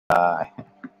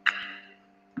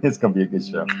It's going to be a good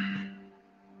show.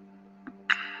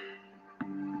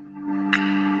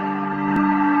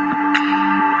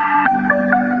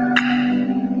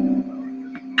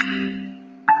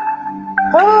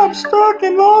 Oh, I'm stuck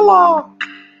in Lola.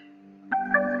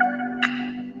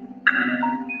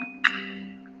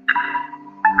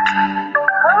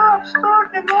 I'm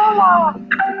stuck in Lola.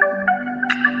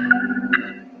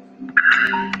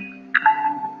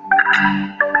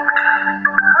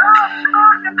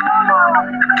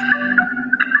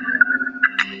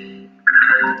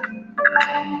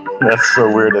 That's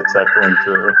so weird it's echoing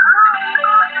through.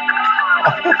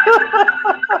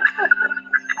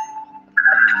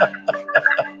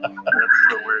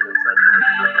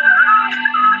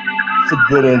 It's a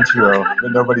good intro,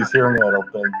 but nobody's hearing it, I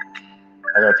don't think.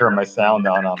 I gotta turn my sound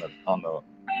down on YouTube.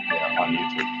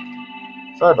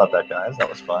 Sorry about that, guys. That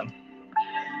was fun.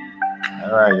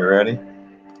 All right, you ready?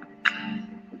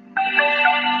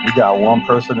 We got one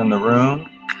person in the room.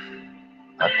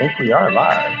 I think we are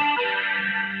live.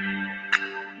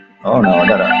 Oh no,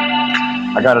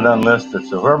 I got it unlisted.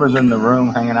 So whoever's in the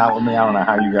room hanging out with me, I don't know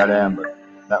how you got in, but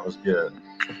that was good.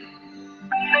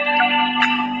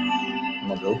 I'm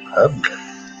gonna go public.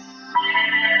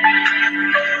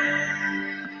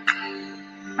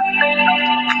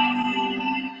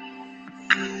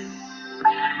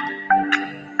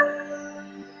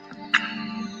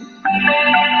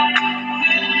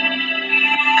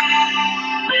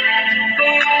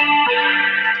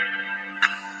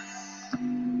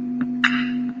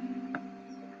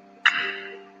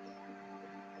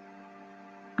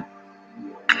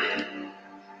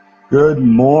 Good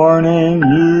morning,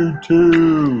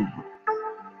 YouTube.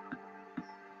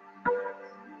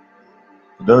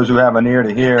 For those who have an ear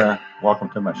to hear, welcome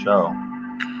to my show.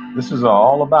 This is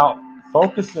all about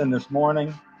focusing this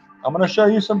morning. I'm going to show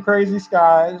you some crazy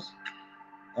skies.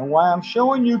 And while I'm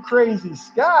showing you crazy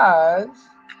skies,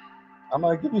 I'm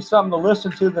going to give you something to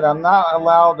listen to that I'm not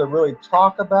allowed to really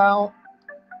talk about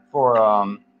for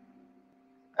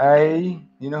A.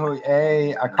 You know who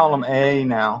A? I call him A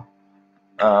now.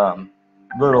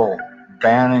 Little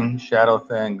banning shadow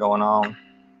thing going on.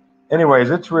 Anyways,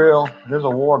 it's real. There's a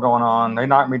war going on. They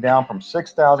knocked me down from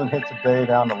 6,000 hits a day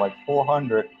down to like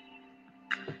 400,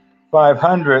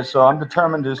 500. So I'm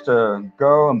determined just to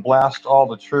go and blast all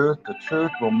the truth. The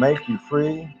truth will make you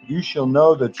free. You shall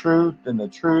know the truth, and the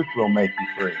truth will make you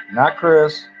free. Not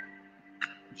Chris.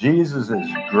 Jesus is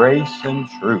grace and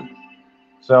truth.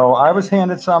 So I was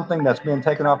handed something that's being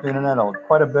taken off the internet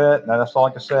quite a bit. That's all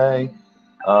I can say.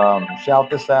 Shout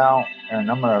this out,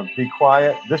 and I'm going to be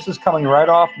quiet. This is coming right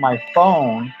off my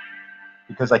phone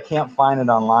because I can't find it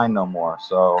online no more.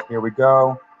 So here we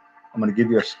go. I'm going to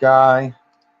give you a sky.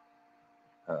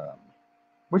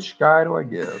 Which sky do I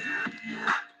give?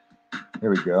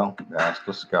 Here we go. That's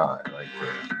the sky right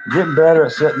there. I'm getting better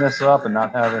at setting this up and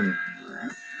not having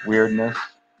weirdness.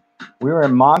 We were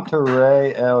in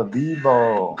Monterrey, El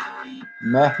Vivo,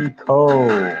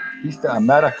 Mexico, East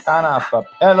Americana,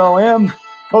 Papelo M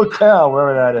Hotel,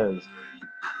 wherever that is.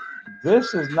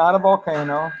 This is not a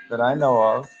volcano that I know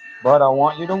of, but I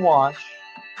want you to watch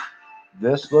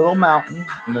this little mountain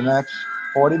in the next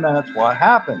 40 minutes. What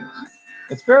happens?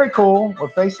 It's very cool. We're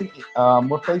facing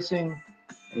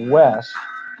west.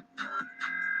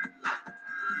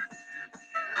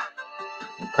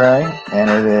 Okay, and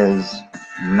it is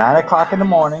 9 o'clock in the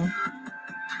morning.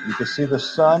 You can see the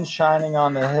sun shining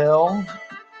on the hill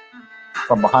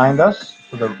from behind us,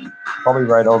 probably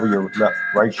right over your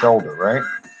right shoulder, right?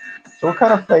 So we're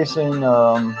kind of facing,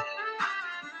 I'm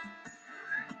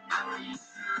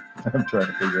trying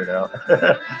to figure it out,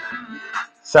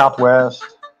 southwest,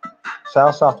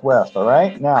 southwest, all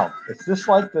right? Now, it's just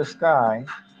like the sky,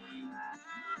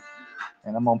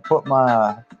 and I'm going to put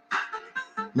my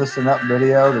listen up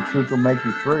video, The Truth Will Make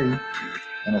You Free,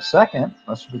 in a second.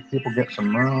 Let's people get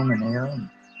some room in here, and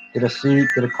get a seat,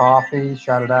 get a coffee,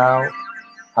 shout it out.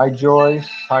 Hi, Joyce.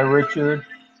 Hi, Richard.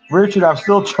 Richard, I'm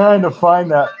still trying to find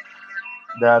that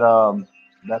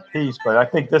piece, but I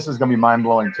think this is going to be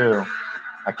mind-blowing too.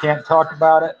 I can't talk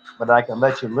about it, but I can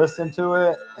let you listen to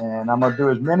it, and I'm going to do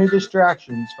as many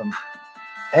distractions from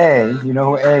A. You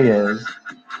know who A is.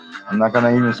 I'm not going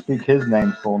to even speak his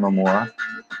name full no more.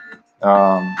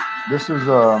 This is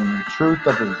truth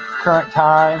of the current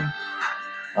time.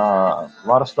 A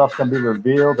lot of stuff's going to be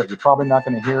revealed that you're probably not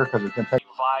going to hear because it's going to take.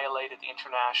 Violated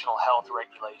international health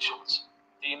regulations.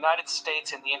 The United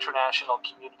States and the international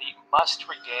community must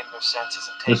regain their senses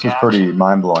and take action. This is pretty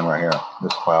mind-blowing right here,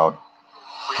 this cloud.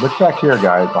 Look back here,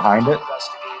 guys, behind it.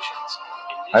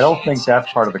 I don't think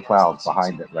that's part of the cloud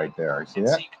behind it right there. You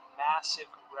see it?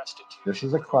 This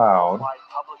is a cloud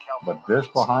health But this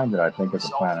emergency, behind it, I think, is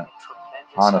a resulting planet. in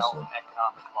tremendous Honestly. health and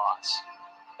economic loss.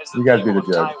 As You guys be people the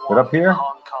of judge. Taiwan But up here, and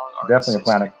Hong Kong are definitely a insisting,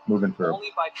 planet moving through.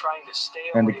 only by trying to stay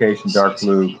away Indication from dark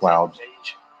blue CCP's clouds.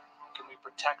 invasion can we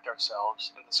protect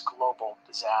ourselves in this global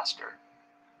disaster.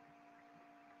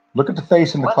 Look at the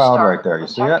face in the cloud right there. You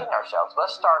see it? Ourselves.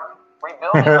 Let's start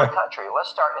rebuilding our country. Let's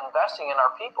start investing in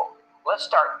our people. Let's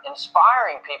start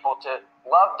inspiring people to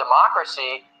love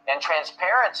democracy and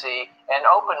transparency and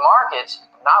open markets,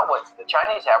 not what the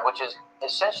Chinese have, which is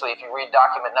essentially, if you read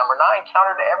document number 9,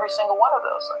 counter to every single one of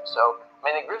those things. So, I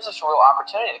mean, it gives us a real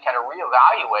opportunity to kind of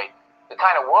reevaluate the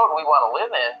kind of world we want to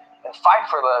live in and fight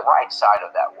for the right side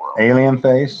of that world. Alien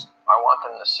face. I want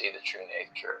them to see the true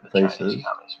nature of the Chinese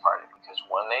Communist Party, because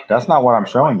when they That's not what I'm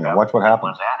showing you. Watch what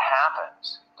happens. When that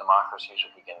happens, democracies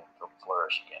will begin to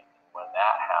flourish again. When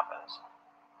that happens,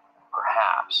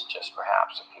 perhaps, just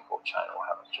perhaps, the people of China will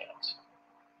have a chance.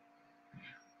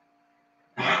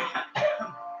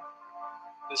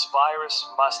 This virus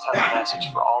must have a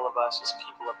message for all of us as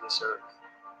people of this earth.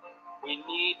 We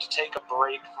need to take a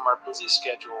break from our busy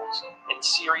schedules and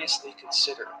seriously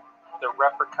consider the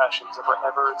repercussions of our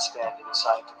ever-expanding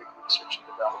scientific research and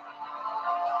development.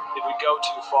 If we go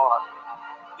too far,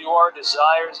 do our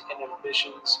desires and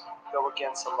ambitions go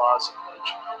against the laws of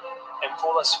nature and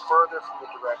pull us further from the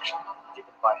direction given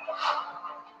by heaven?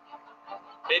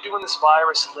 Maybe when this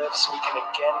virus lifts, we can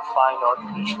again find our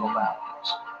traditional values,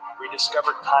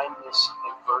 rediscover kindness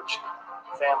and virtue,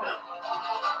 family.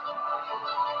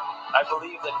 I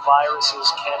believe that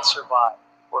viruses can't survive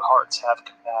where hearts have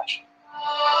compassion.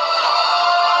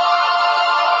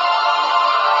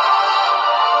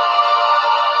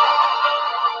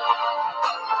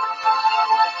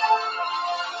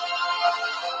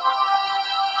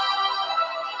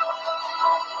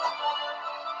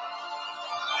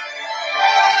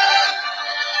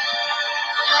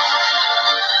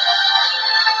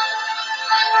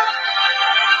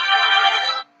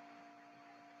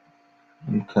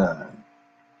 Okay.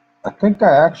 I think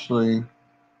I actually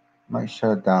might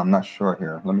shut it down. I'm not sure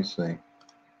here. Let me see. There's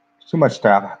too much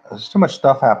stuff. There's too much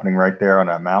stuff happening right there on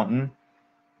that mountain.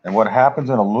 And what happens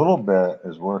in a little bit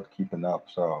is worth keeping up.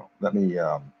 So let me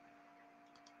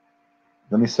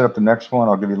set up the next one.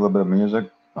 I'll give you a little bit of music.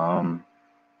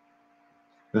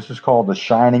 This is called The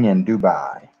Shining in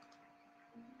Dubai,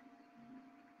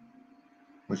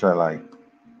 which I like.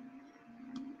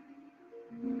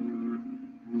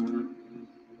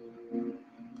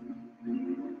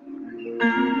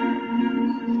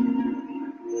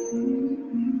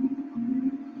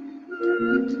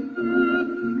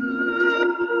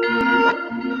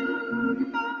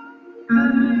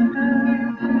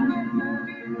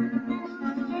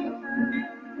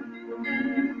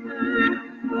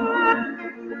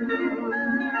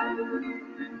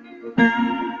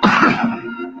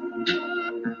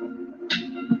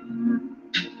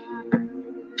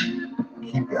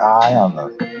 Keep your eye on the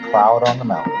cloud on the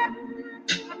mountain.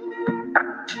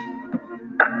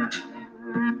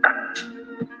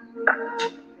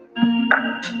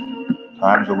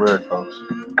 Times are weird, folks.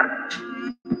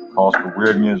 Calls for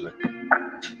weird music.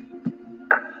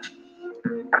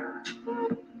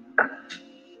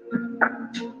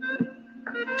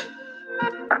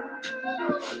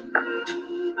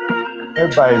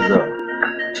 Everybody's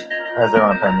has their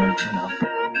own opinion, you know.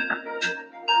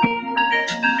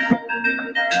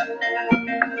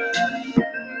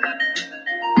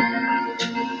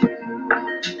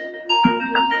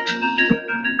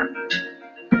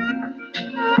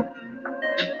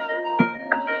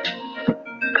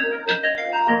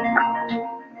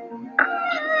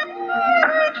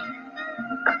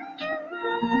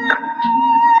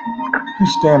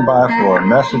 Please stand by for a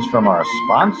message from our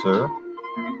sponsor.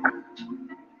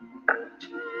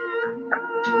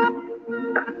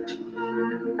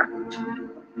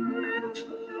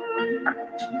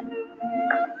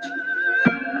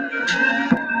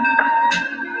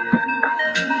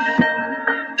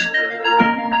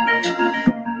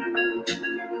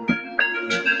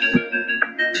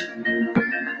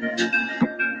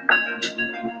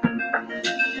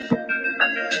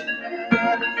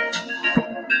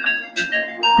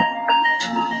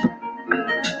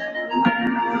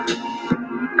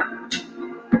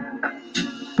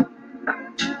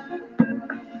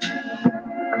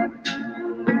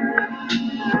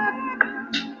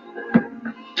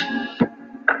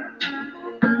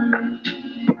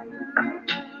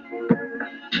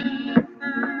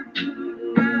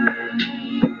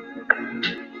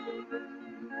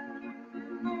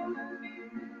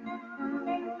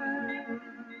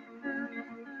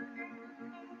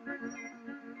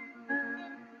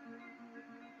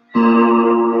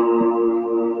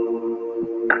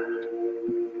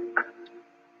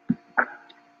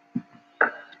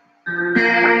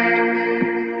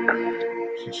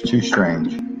 It's too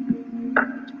strange.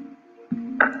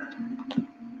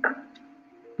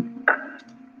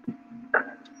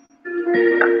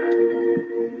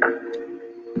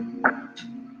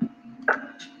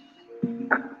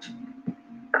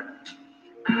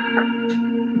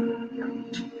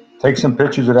 Take some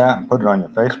pictures of that and put it on your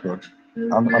Facebook.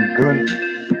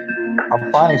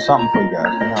 I'm finding something for you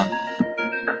guys. Hang on.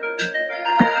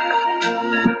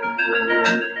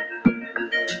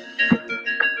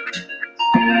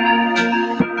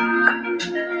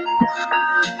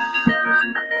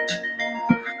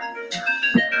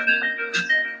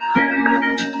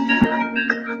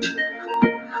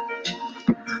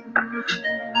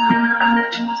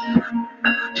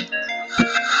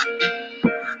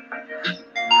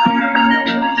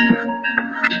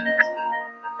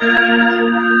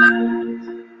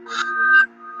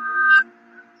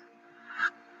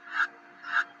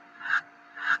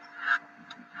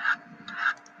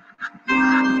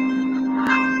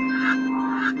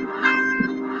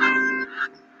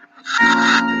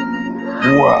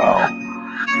 Wow.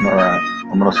 All right.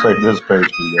 I'm going to save this page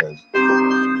for you guys.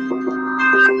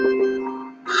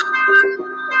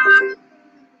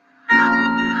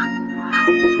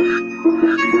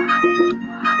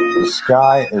 The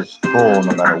sky is full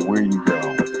no matter where you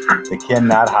go. They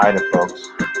cannot hide it, folks.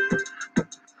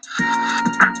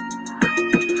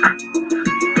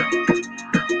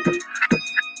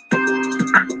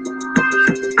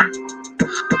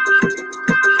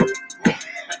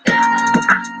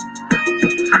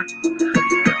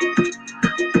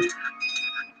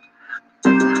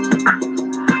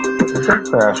 They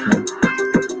crashed me.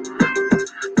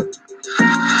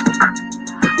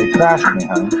 They crashed me,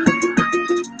 honey.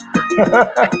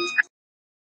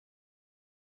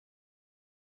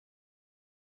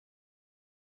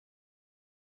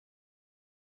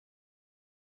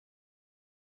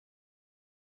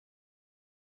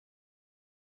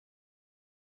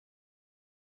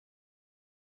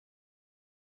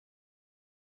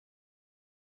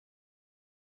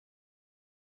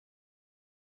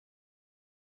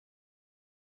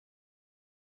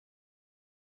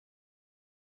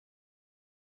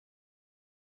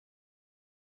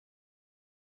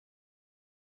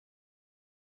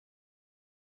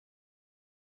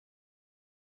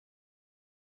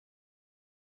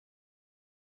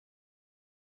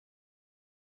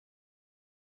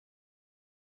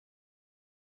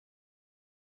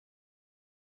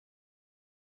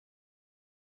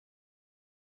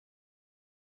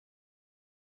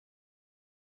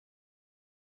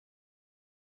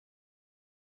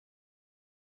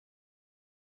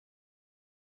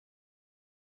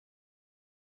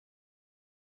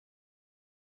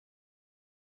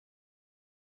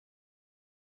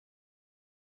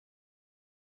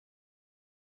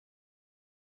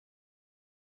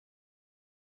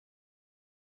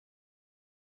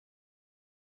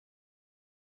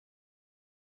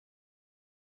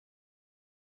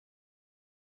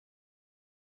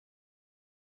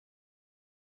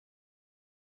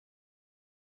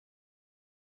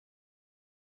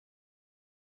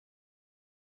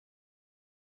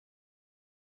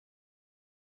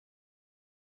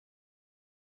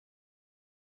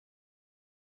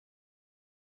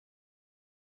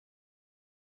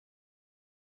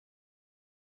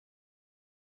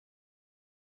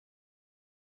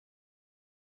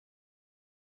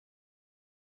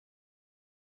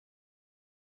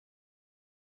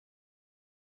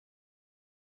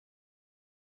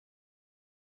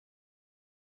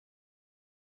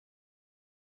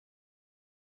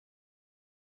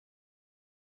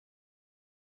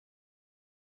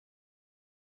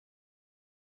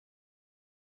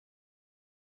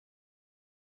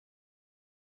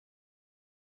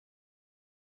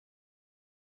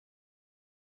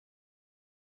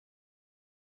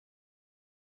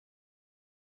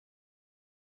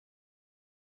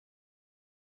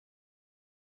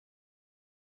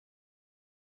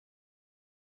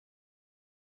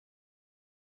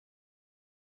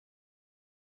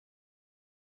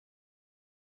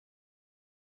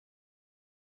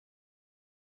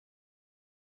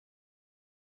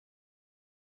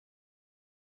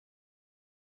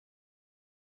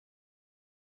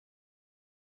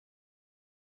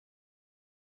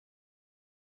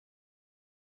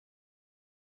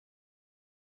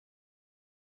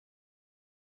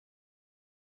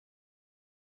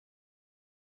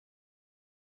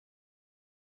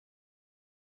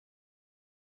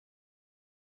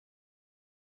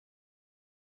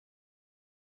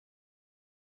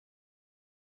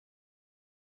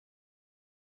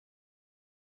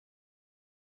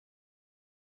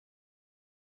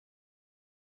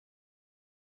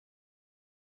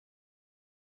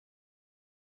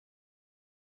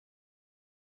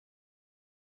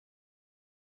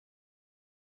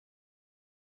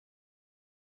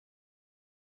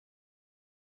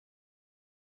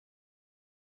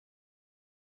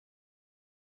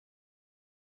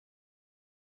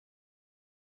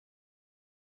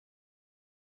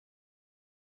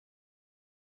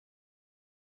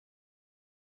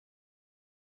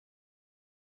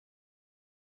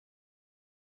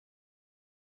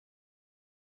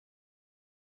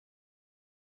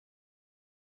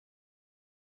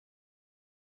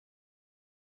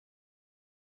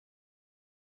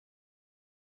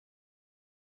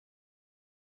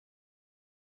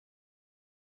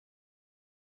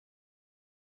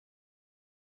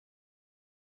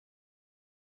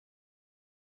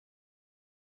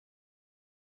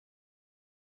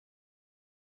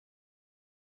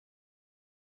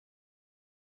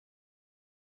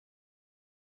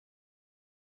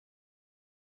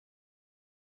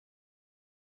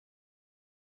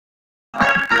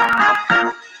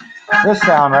 This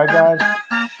sound, right, guys?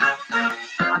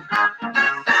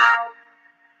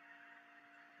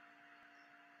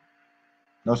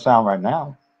 No sound right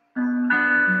now.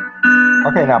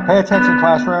 Okay, now pay attention,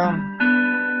 classroom.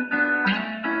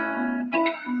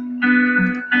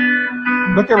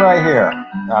 Look at right here.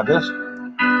 Now just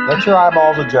let your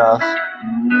eyeballs adjust.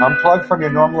 Unplug from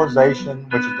your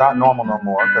normalization, which is not normal no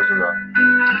more because of the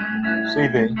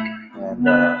CV, and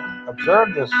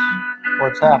observe this,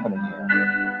 what's happening here.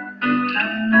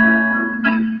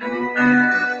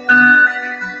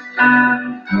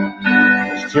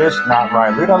 It's just not right.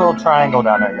 Look at that little triangle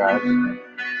down there, guys.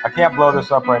 I can't blow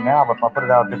this up right now, but if I put it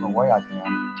out a different way, I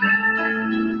can.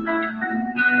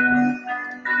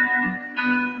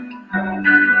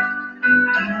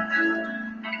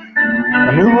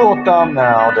 A new rule of thumb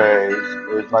nowadays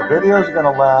is my videos are going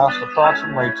to last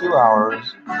approximately 2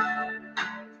 hours.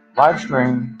 Live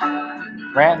stream,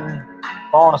 ranting,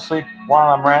 falling asleep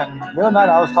while I'm ranting. The other night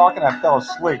I was talking, I fell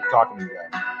asleep talking to you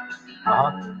guys.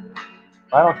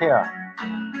 I don't care.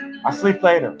 I sleep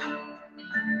later.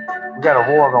 We got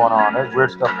a war going on. There's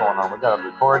weird stuff going on. We got to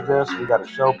record this. We got to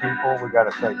show people. We got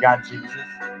to say, God, Jesus.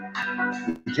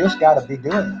 You just got to be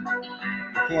doing it.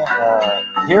 You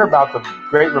can't hear about the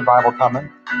great revival coming.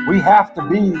 We have to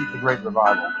be the great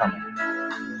revival coming.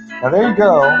 Now, there you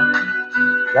go.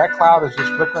 That cloud is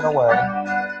just flickering away.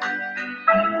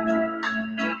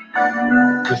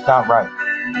 Just not right.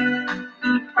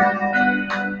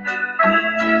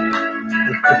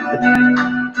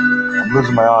 I'm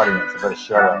losing my audience. I better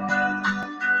shut up.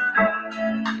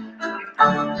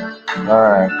 All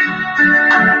right.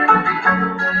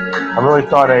 I really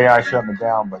thought AI shut me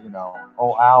down, but, you know,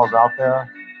 old Al's out there.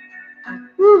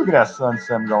 Woo, look at that sun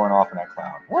sim going off in that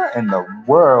cloud. What in the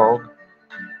world?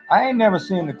 I ain't never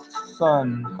seen the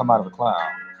sun come out of a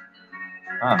cloud.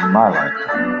 Not in my life.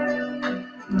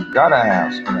 You gotta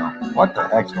ask, you know, what the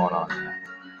heck's going on here?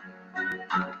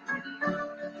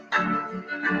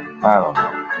 I don't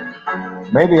know.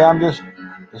 Maybe I'm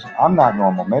not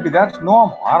normal. Maybe that's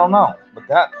normal. I don't know. But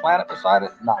that planet beside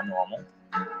it, not normal.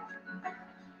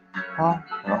 Huh?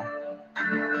 Well,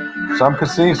 some can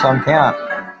see, some can't.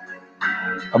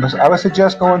 I would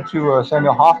suggest going to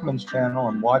Samuel Hoffman's channel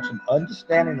and watching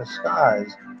Understanding the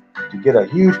Skies to get a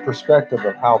huge perspective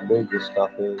of how big this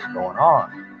stuff is going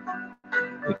on.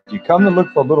 If you come to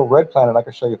look for a little red planet, I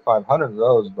can show you 500 of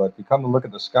those, but if you come to look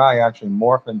at the sky actually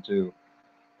morph into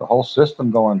the whole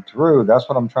system going through, that's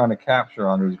what I'm trying to capture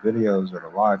on these videos that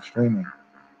are live streaming.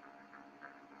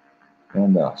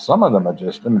 And some of them are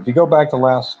just, I mean, if you go back to the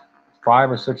last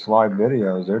 5 or 6 live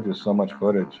videos, there's just so much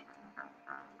footage.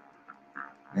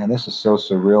 Man, this is so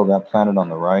surreal. That planet on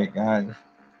the right, guys,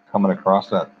 coming across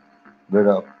that lit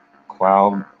up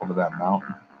cloud over that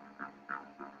mountain.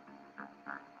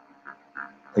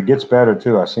 It gets better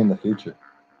too. I've seen the future.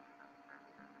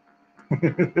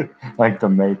 Like the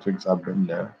Matrix, I've been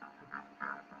there.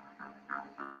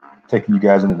 Taking you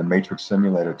guys into the Matrix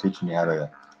simulator, teaching you how to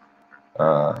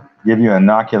give you an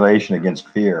inoculation against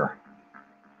fear.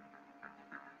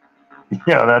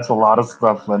 Yeah, that's a lot of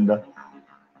stuff, Linda.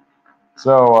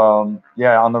 So,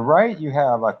 yeah, on the right, you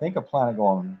have, I think, a planet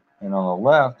going, and on the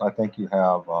left, I think you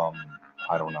have,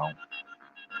 I don't know,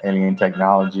 alien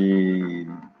technology,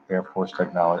 Air Force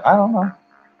technology. I don't know.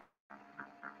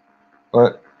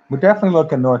 But we're definitely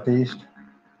looking northeast.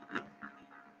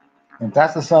 If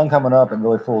that's the sun coming up, it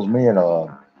really fools me at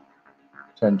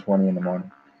 10:20 in the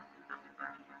morning.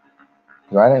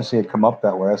 Because I didn't see it come up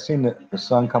that way. I seen the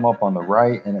sun come up on the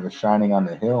right, and it was shining on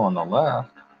the hill on the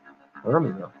left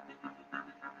earlier.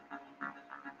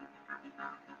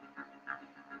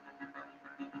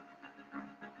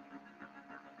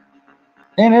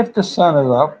 And if the sun is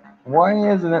up, why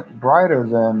isn't it brighter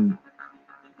than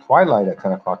twilight at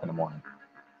 10 o'clock in the morning?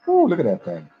 Ooh, look at that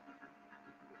thing.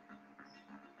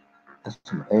 There's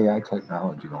some AI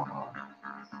technology going on.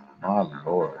 My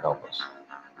Lord, help us.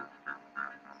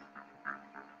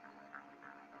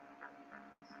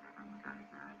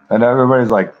 And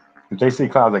everybody's like, if they see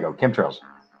clouds, they go, chemtrails.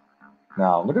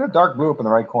 Now, look at the dark blue up in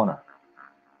the right corner.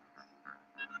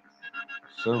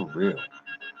 So real.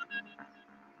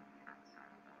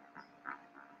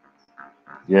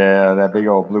 Yeah, that big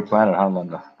old blue planet, huh,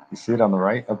 Linda? You see it on the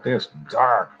right up there? It's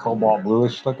dark, cobalt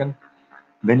bluish looking.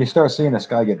 Then you start seeing the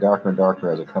sky get darker and darker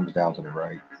as it comes down to the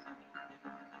right.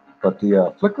 But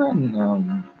the flickering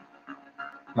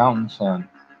mountain sun.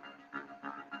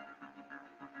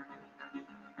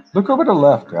 Look over to the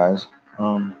left, guys.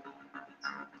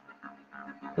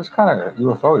 It's kind of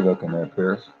UFO looking there,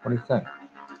 Pierce. What do you think?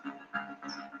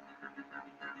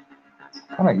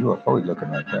 Kind of UFO looking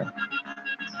right there.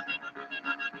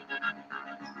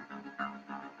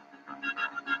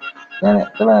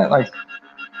 Like,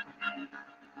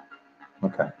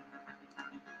 okay.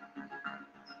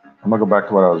 I'm gonna go back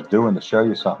to what I was doing to show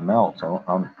you something else.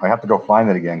 I have to go find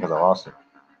it again because I lost it.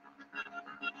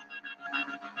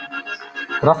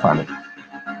 But I'll find it.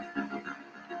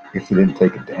 If you didn't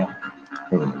take it down,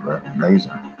 it was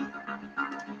amazing.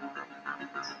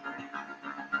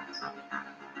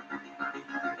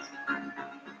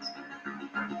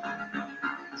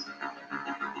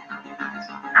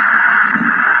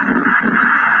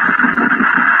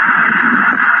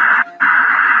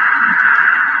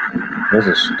 There's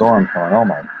a storm coming. Oh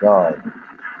my God.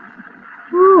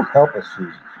 Woo, help us,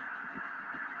 Jesus.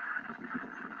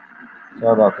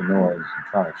 Sorry about the noise. I'm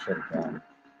trying to shut it down.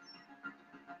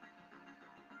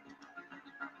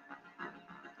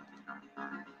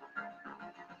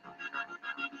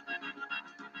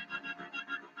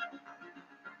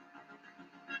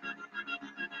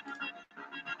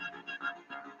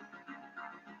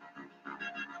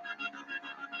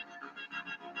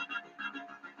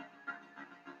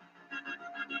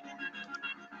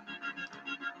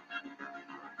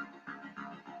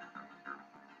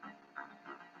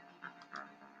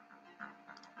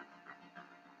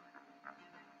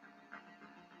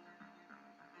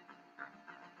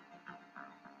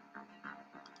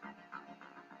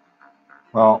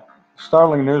 Well,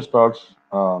 startling news, folks.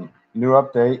 New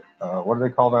update. What do they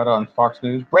call that on Fox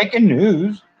News? Breaking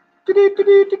news.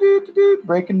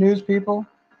 Breaking news, people.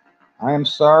 I am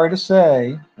sorry to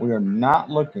say we are not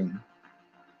looking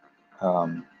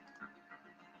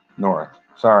north.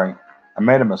 Sorry, I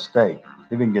made a mistake.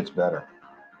 It even gets better.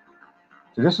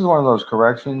 So this is one of those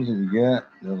corrections that you get.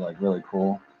 They're like really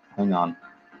cool. Hang on.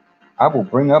 I will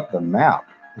bring up the map.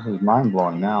 This is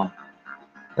mind-blowing now.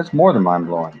 It's more than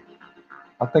mind-blowing.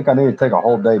 I think I need to take a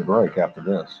whole day break after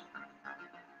this.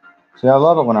 See, I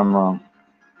love it when I'm wrong.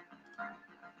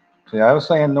 See, I was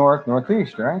saying north,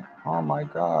 northeast, right? Oh my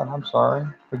God, I'm sorry.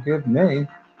 Forgive me.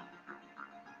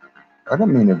 I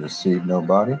didn't mean to deceive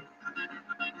nobody.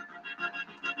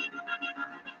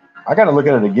 I got to look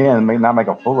at it again and not make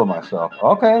a fool of myself.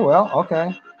 Okay, well,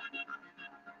 okay.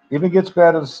 Even gets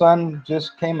better. The sun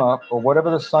just came up, or whatever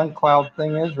the sun cloud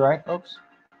thing is, right, folks?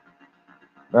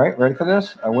 Right, ready for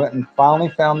this? I went and finally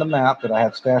found the map that I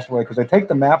had stashed away because they take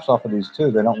the maps off of these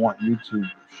too. They don't want you to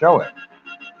show it.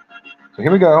 So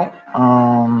here we go.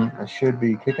 It should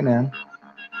be kicking in.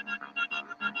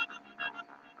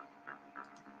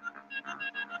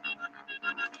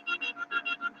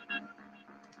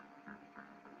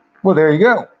 Well, there you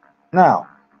go. Now,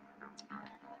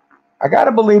 I got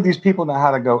to believe these people know how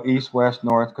to go east, west,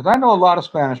 north, because I know a lot of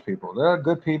Spanish people. They're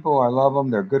good people. I love them.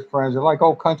 They're good friends. They're like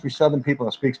old country Southern people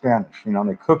that speak Spanish. You know,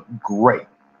 they cook great.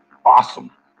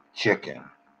 Awesome chicken.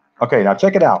 Okay, now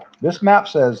check it out. This map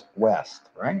says west,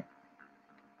 right?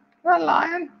 You're not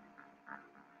lying.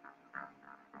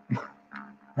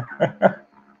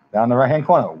 Down the right-hand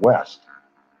corner, west.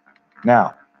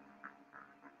 Now,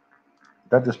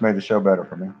 that just made the show better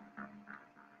for me.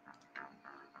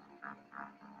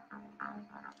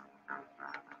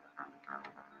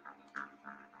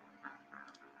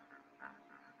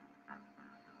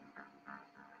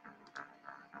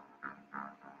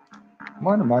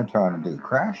 What am I trying to do?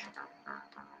 Crash?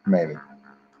 Maybe.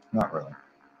 Not really.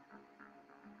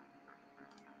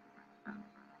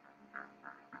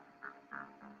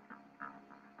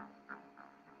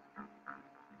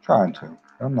 Trying to.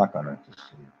 I'm not going to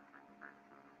succeed.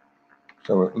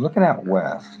 So we're looking at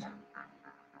west.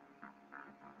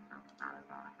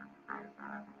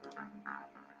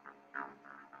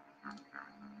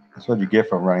 That's what you get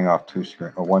for running off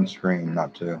one screen,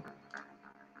 not two.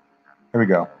 Here we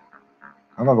go.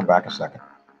 I'm going to go back a second.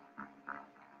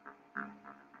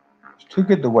 It's too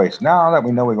good to waste. Now that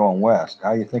we know we're going west,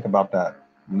 how do you think about that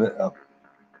lit up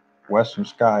western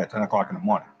sky at 10 o'clock in the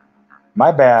morning?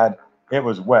 My bad. It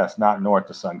was west, not north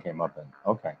the sun came up in.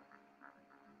 Okay.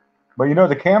 But you know,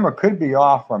 the camera could be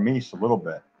off from east a little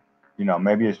bit. You know,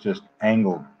 maybe it's just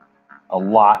angled a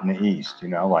lot in the east, you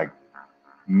know, like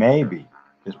maybe,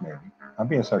 just maybe. I'm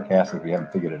being sarcastic if you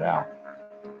haven't figured it out.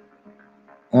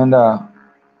 And,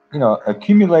 you know,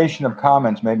 accumulation of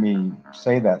comments made me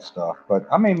say that stuff. But,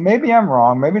 I mean, maybe I'm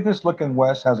wrong. Maybe this looking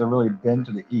west hasn't really been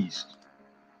to the east.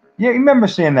 Yeah, you remember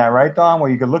seeing that, right, Don?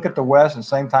 Where you could look at the west and at the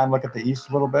same time look at the east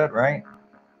a little bit, right?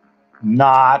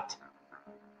 Not.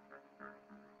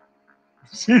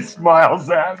 She smiles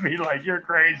at me like you're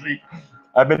crazy.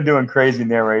 I've been doing crazy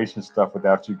narration stuff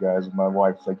without you guys. And my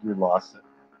wife's like, you lost it.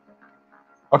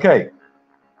 Okay.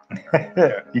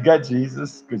 You got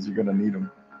Jesus because you're going to need him.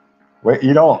 Wait,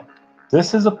 you don't.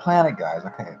 This is a planet, guys.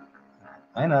 Okay.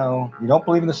 I know. You don't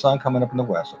believe in the sun coming up in the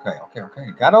west.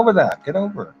 Okay. Got over that. Get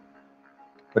over it.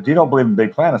 But you don't believe in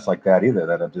big planets like that either,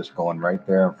 that are just going right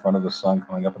there in front of the sun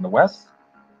coming up in the west?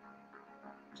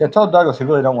 See, I told Douglas he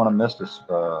really don't want to miss this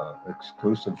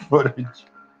exclusive footage.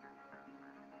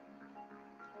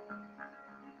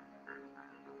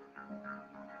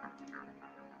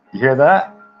 You hear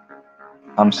that?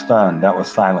 I'm stunned. That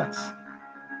was silence.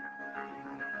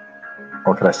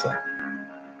 What could I say?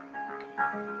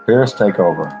 Pierce, take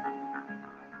over.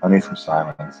 I need some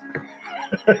silence.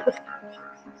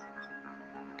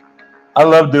 I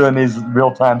love doing these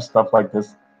real-time stuff like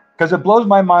this because it blows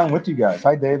my mind with you guys.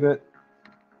 Hi, David.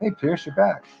 Hey, Pierce, you're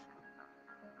back.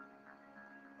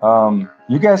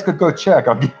 You guys could go check.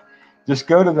 Just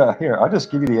go to the, here, I'll just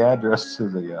give you the address to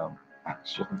the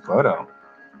actual photo.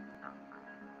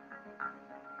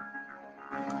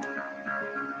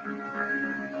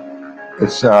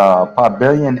 It's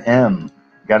Pavilion M.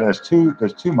 There's two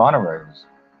Monterreys.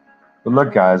 But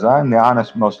look, guys, I'm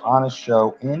the most honest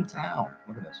show in town.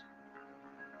 Look at this.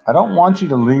 I don't want you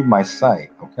to leave my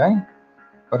site, okay?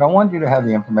 But I want you to have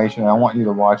the information, and I want you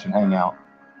to watch and hang out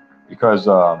because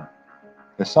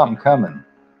there's something coming.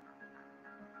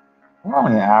 We're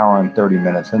only an hour and 30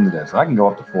 minutes into this. I can go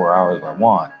up to 4 hours if I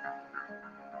want.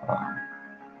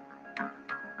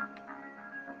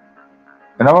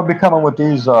 And I'm gonna be coming with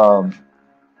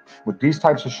these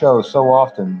types of shows so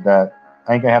often that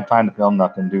I ain't gonna have time to film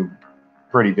nothing, do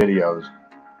pretty videos.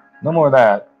 No more of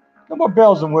that. No more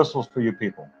bells and whistles for you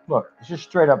people. Look, it's just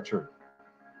straight up truth.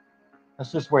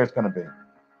 That's just the way it's gonna be.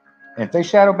 And if they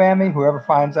shadow ban me, whoever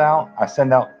finds out, I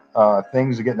send out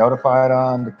things to get notified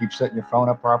on to keep setting your phone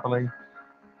up properly.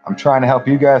 I'm trying to help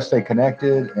you guys stay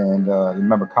connected, and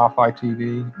remember Ko-Fi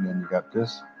TV, and then you got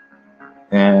this.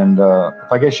 And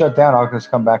if I get shut down, I'll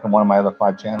just come back on one of my other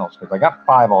 5 channels because I got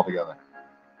 5 altogether,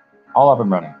 all up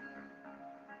and running.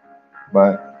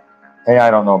 But AI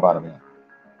don't know about them yet,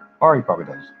 or he probably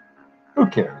does. Who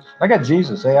cares? I got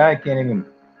Jesus. AI can't even.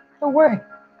 No way.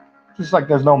 Just like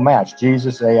there's no match.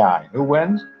 Jesus, AI. Who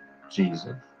wins?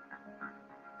 Jesus.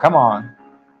 Come on.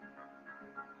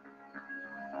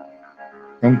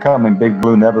 Incoming Big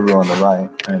Blue Nebular on the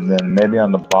right, and then maybe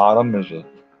on the bottom is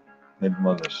maybe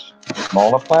one of the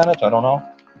smaller planets. I don't know.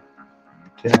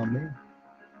 You tell me.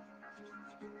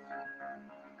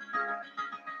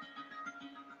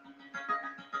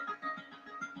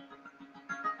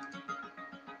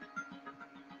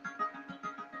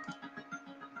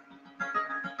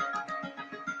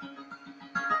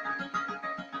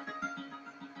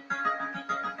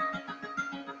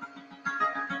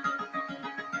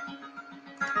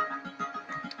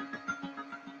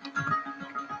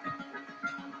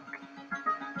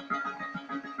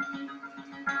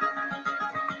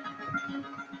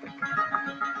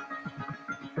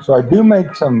 So I do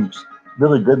make some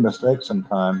really good mistakes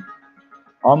sometimes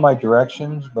on my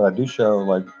directions, but I do show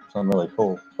like some really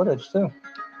cool footage too.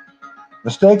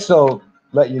 Mistakes will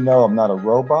let you know I'm not a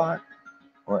robot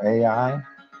or AI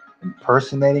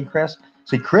impersonating Chris.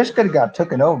 See, Chris could have got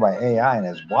taken over by AI and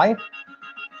his wife,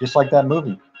 just like that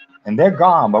movie. And they're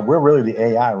gone, but we're really the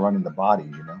AI running the body,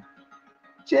 you know?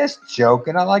 Just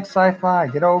joking. I like sci-fi.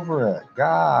 Get over it.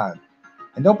 God.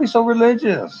 And don't be so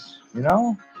religious, you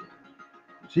know?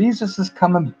 Jesus is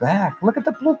coming back. Look at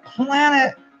the blue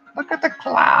planet. Look at the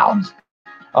clouds.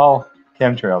 Oh,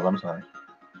 chemtrails. I'm sorry.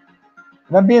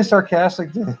 And I'm being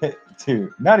sarcastic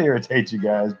to not irritate you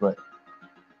guys, but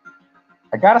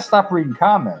I got to stop reading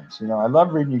comments. You know, I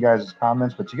love reading you guys'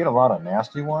 comments, but you get a lot of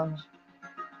nasty ones.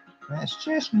 And it's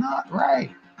just not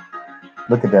right.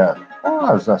 Look at that.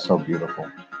 Oh, that's so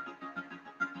beautiful.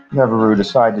 Neveru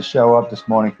decided to show up this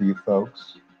morning for you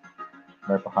folks.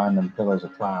 Right behind them pillars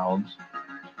of clouds.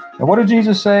 And what did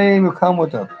Jesus say? He'll come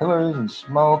with the pillars and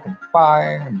smoke and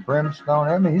fire and brimstone.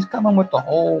 I mean, he's coming with the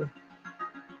whole,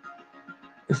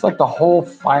 it's like the whole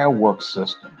fireworks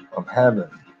system of heaven.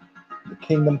 The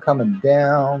kingdom coming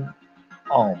down.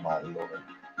 Oh, my Lord.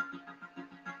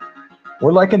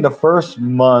 We're like in the first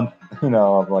month, you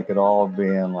know, of like it all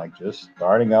being like just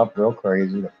starting up real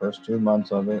crazy. The first 2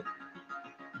 months of it.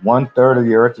 1/3 of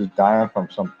the earth is dying from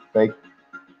some fake,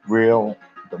 real,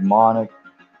 demonic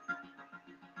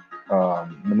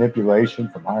manipulation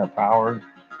from higher powers.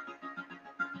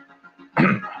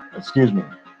 Excuse me,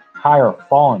 higher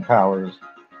fallen powers.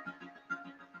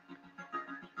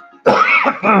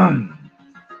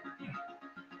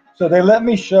 So they let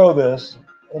me show this.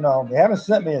 You know, they haven't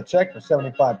sent me a check for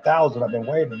 $75,000. I've been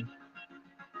waiting.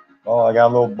 Oh, I got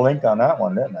a little blink on that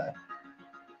one, didn't I?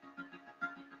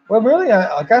 Well, really,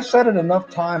 like I've said it enough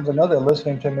times. I know they're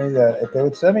listening to me that if they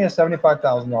would send me a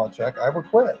 $75,000 check, I would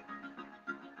quit.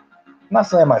 I'm not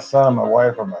saying my son, my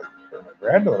wife, or my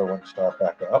granddaughter wouldn't start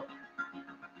back up.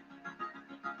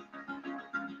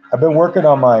 I've been working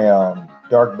on my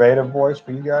dark beta voice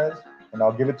for you guys, and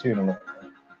I'll give it to you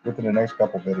within the next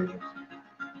couple videos.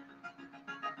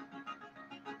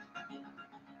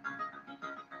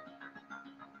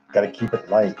 Got to keep it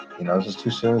light. You know, this is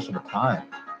too serious of a time.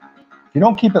 If you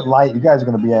don't keep it light, you guys are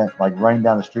going to be like running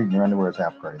down the street in your underwear is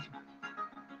half crazy.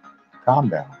 Calm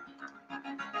down.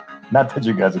 Not that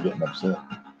you guys are getting upset.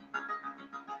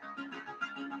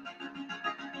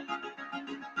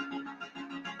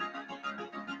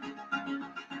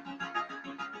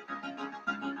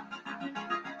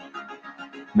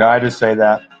 No, I just say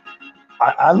that.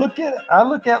 I look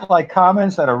at like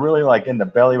comments that are really like in the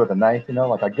belly with a knife, you know,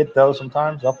 like I get those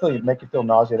sometimes. They'll make you feel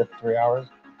nauseated for 3 hours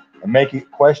and make you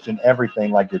question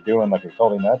everything like you're doing, like you're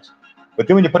totally nuts. But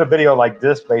then when you put a video like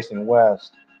this facing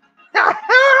west,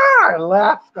 I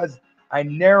laugh because I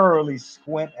narrowly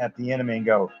squint at the enemy and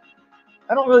go,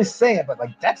 I don't really say it, but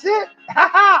like, that's it?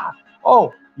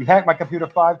 Oh, you hacked my computer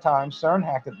 5 times. CERN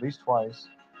hacked it at least twice.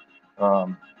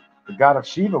 The god of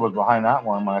Shiva was behind that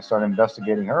one when I started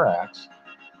investigating her acts.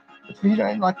 It's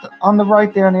like on the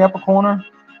right there in the upper corner,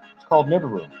 it's called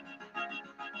Nibiru.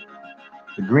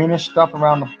 The greenish stuff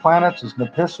around the planets is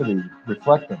Nipicity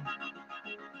reflecting.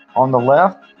 On the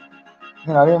left,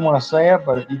 you know, I didn't want to say it,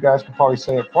 but you guys can probably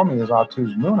say it for me, is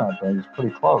R2's moon, I think. It's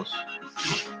pretty close.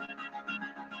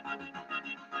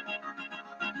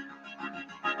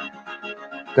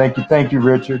 Thank you,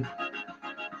 Richard.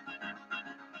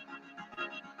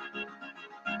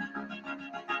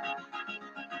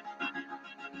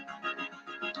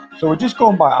 So we're just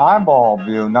going by eyeball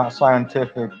view, not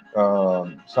scientific,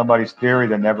 somebody's theory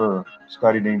that never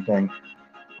studied anything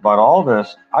about all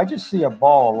this. I just see a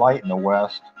ball of light in the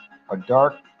west, a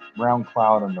dark round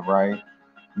cloud on the right,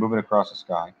 moving across the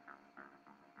sky.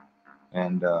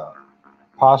 And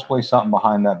possibly something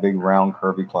behind that big round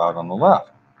curvy cloud on the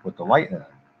left with the light in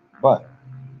it. But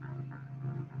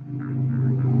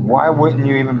why wouldn't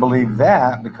you even believe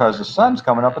that? Because the sun's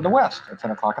coming up in the west at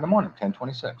 10 o'clock in the morning,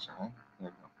 10:26. Okay? There you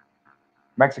go.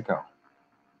 Mexico,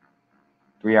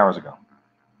 3 hours ago.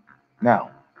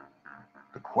 Now,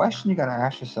 the question you got to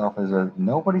ask yourself is that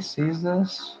nobody sees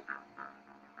this?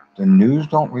 The news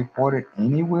don't report it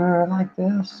anywhere like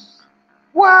this?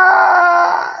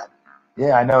 What?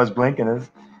 Yeah, I know it's blinking.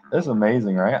 It's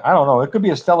amazing, right? I don't know. It could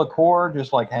be a stellar core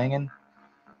just like hanging.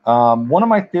 One of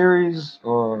my theories,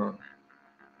 or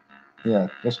yeah,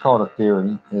 let's call it a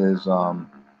theory, is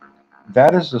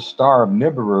that is the star of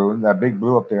Nibiru. That big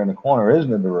blue up there in the corner is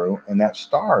Nibiru, and that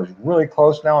star is really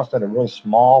close now instead of really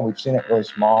small. We've seen it really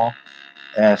small,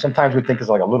 and sometimes we think it's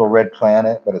like a little red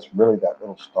planet, but it's really that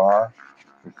little star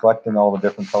reflecting all the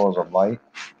different colors of light.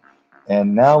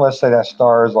 And now let's say that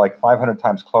star is like 500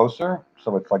 times closer,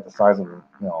 so it's like the size of, you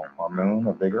know, our moon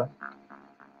or bigger,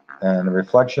 and the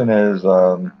reflection is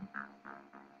the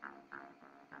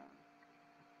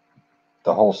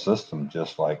whole system,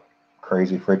 just like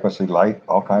crazy frequency light,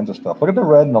 all kinds of stuff. Look at the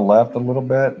red in the left a little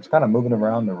bit. It's kind of moving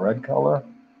around the red color.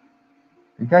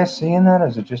 You guys seeing that? Or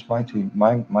is it just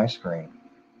my screen?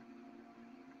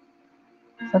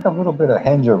 It's like a little bit of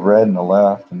hinge of red in the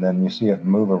left, and then you see it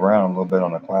move around a little bit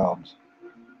on the clouds,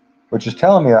 which is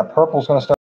telling me that purple's going to start